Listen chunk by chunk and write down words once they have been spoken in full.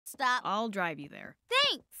stop. I'll drive you there.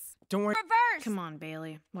 Thanks. Don't worry. Reverse. Come on,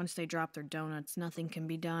 Bailey. Once they drop their donuts, nothing can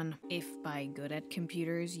be done. If by good at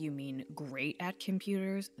computers you mean great at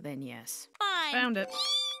computers, then yes. Fine. Found it.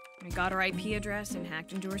 I got her IP address and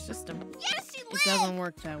hacked into her system. Yes, she It lives. doesn't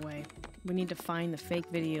work that way. We need to find the fake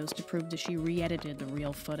videos to prove that she re-edited the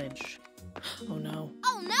real footage. Oh no.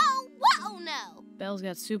 Oh no. What? Oh no. Belle's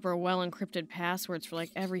got super well encrypted passwords for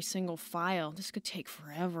like every single file. This could take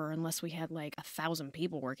forever unless we had like 1,000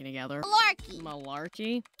 people working together. Malarkey.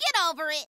 Malarkey? Get over it.